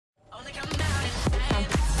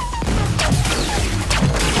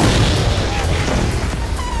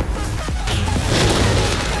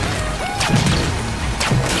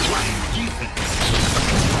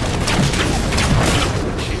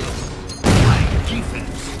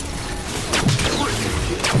defense.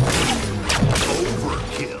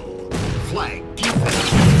 Overkill. Flag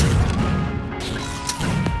defense.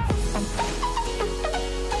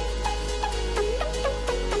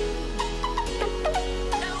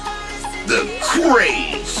 The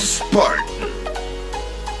Crazed Spartan.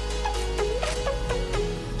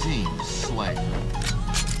 Team Slay.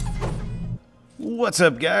 What's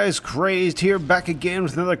up, guys? Crazed here, back again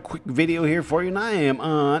with another quick video here for you, and I am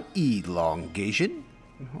on elongation.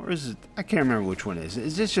 Or is it? I can't remember which one it is.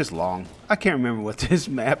 Is this just long? I can't remember what this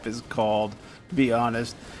map is called, to be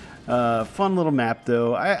honest. Fun little map,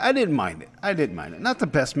 though. I didn't mind it. I didn't mind it. Not the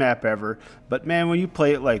best map ever, but man, when you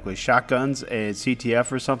play it like with shotguns and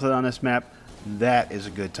CTF or something on this map, that is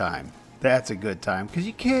a good time. That's a good time, because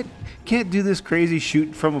you can't do this crazy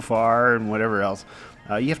shooting from afar and whatever else.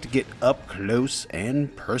 You have to get up close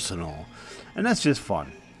and personal, and that's just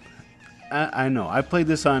fun. I know. I played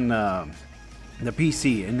this on the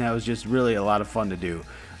PC, and that was just really a lot of fun to do.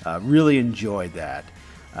 Really enjoyed that.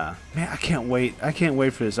 Man, I can't wait. I can't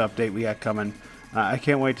wait for this update we got coming. I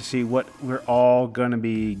can't wait to see what we're all going to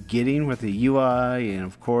be getting with the UI, and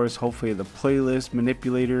of course, hopefully the playlist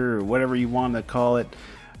manipulator, or whatever you want to call it,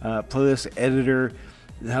 playlist editor.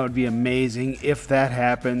 That would be amazing if that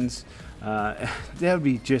happens. That would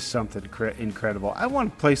be just something incredible. I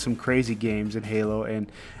want to play some crazy games in Halo,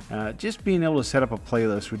 and just being able to set up a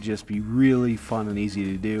playlist would just be really fun and easy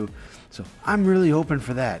to do. So I'm really hoping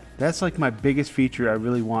for that. That's like my biggest feature I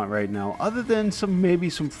really want right now, other than maybe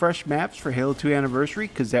some fresh maps for Halo 2 Anniversary,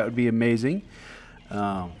 because that would be amazing.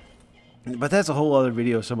 But that's a whole other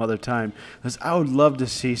video some other time, because I would love to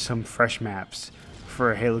see some fresh maps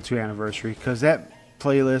for Halo 2 Anniversary, because that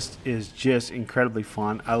playlist is just incredibly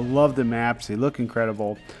fun. I love the maps. They look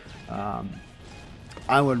incredible.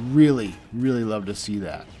 I would really love to see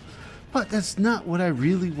that. But that's not what I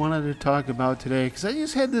really wanted to talk about today, because I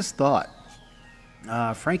just had this thought.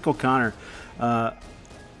 Frank O'Connor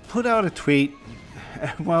put out a tweet.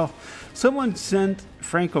 Well, someone sent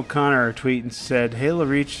Frank O'Connor a tweet and said Halo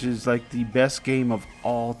Reach is like the best game of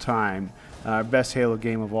all time, best Halo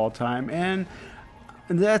game of all time, and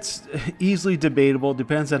that's easily debatable.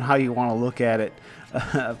 Depends on how you want to look at it.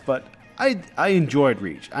 But I enjoyed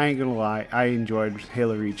Reach. I ain't gonna lie. I enjoyed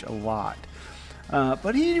Halo Reach a lot.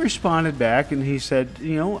 But he responded back and he said,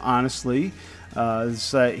 you know, honestly,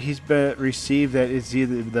 he's been received that it's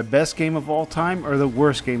either the best game of all time or the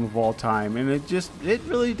worst game of all time. And it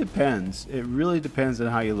really depends. It really depends on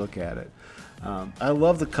how you look at it. I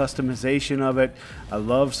love the customization of it. I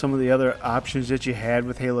love some of the other options that you had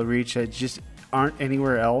with Halo Reach that just aren't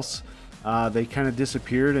anywhere else. They kind of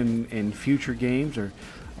disappeared in future games, or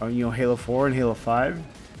you know, Halo 4 and Halo 5.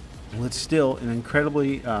 Well, it's still an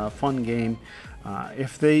incredibly fun game.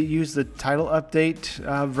 If they use the title update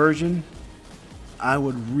version, I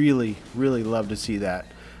would really love to see that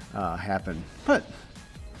happen. But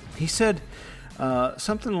he said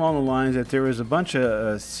something along the lines that there was a bunch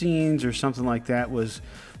of scenes or something like that was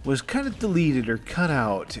kind of deleted or cut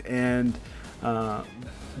out, and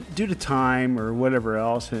due to time or whatever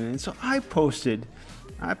else, and so I posted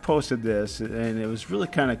this, and it was really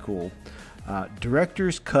kind of cool.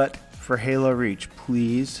 Director's cut for Halo Reach,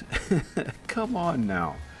 please. Come on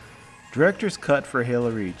now. Director's cut for Halo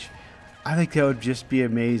Reach. I think that would just be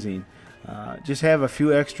amazing. Just have a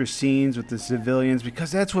few extra scenes with the civilians,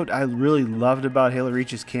 because that's what I really loved about Halo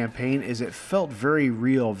Reach's campaign, is it felt very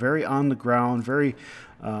real, very on the ground, very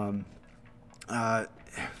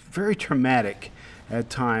traumatic at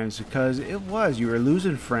times, because you were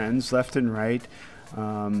losing friends left and right.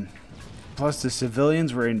 Plus the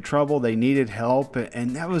civilians were in trouble, they needed help,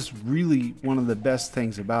 and that was really one of the best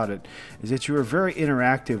things about it, is that you were very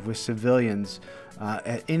interactive with civilians.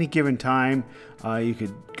 At any given time, you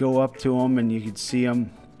could go up to them and you could see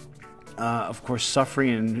them, of course,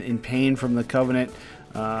 suffering and in pain from the Covenant,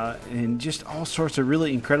 and just all sorts of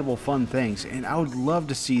really incredible fun things. And I would love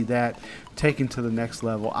to see that taken to the next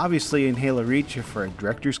level. Obviously in Halo Reach for a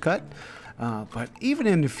director's cut, but even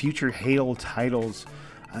in the future Halo titles,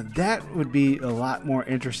 that would be a lot more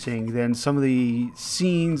interesting than some of the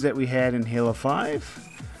scenes that we had in Halo 5.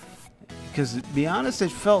 Because to be honest, it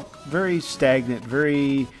felt very stagnant,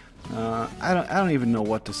 very I don't even know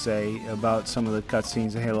what to say about some of the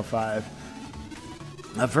cutscenes in Halo 5.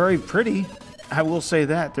 Very pretty, I will say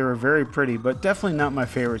that. They were very pretty, but definitely not my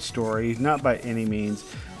favorite story, not by any means.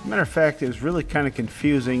 Matter of fact, it was really kind of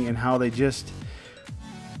confusing in how they just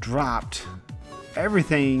dropped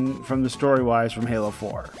everything from the story-wise from Halo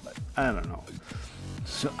 4. But I don't know.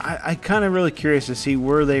 So I kind of really curious to see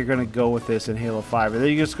where they're going to go with this in Halo 5. Are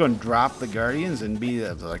they just going to drop the Guardians and be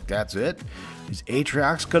like, that's it? Is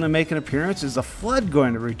Atriox going to make an appearance? Is the Flood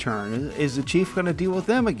going to return? Is the Chief going to deal with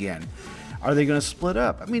them again? Are they going to split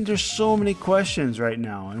up? I mean, there's so many questions right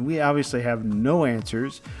now, and we obviously have no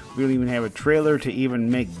answers. We don't even have a trailer to even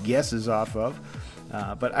make guesses off of.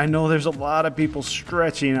 But I know there's a lot of people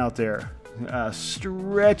stretching out there,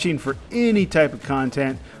 stretching for any type of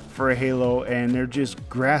content for a Halo, and they're just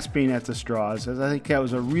grasping at the straws. As I think that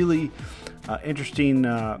was a really interesting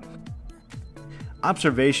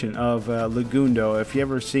observation of Lagundo, if you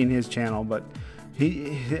ever seen his channel, but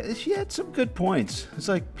he had some good points. It's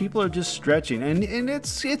like people are just stretching, and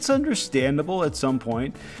it's understandable at some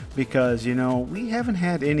point because, you know, we haven't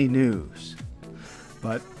had any news.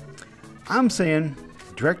 But I'm saying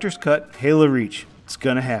Director's Cut, Halo Reach, it's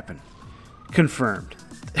gonna happen. Confirmed.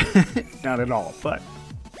 Not at all, but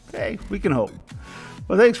hey, we can hope.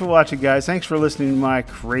 Well, thanks for watching, guys. Thanks for listening to my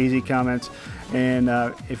crazy comments. And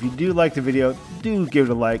if you do like the video, do give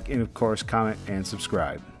it a like, and of course, comment and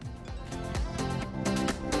subscribe.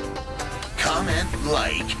 Comment,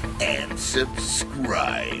 like, and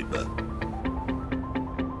subscribe.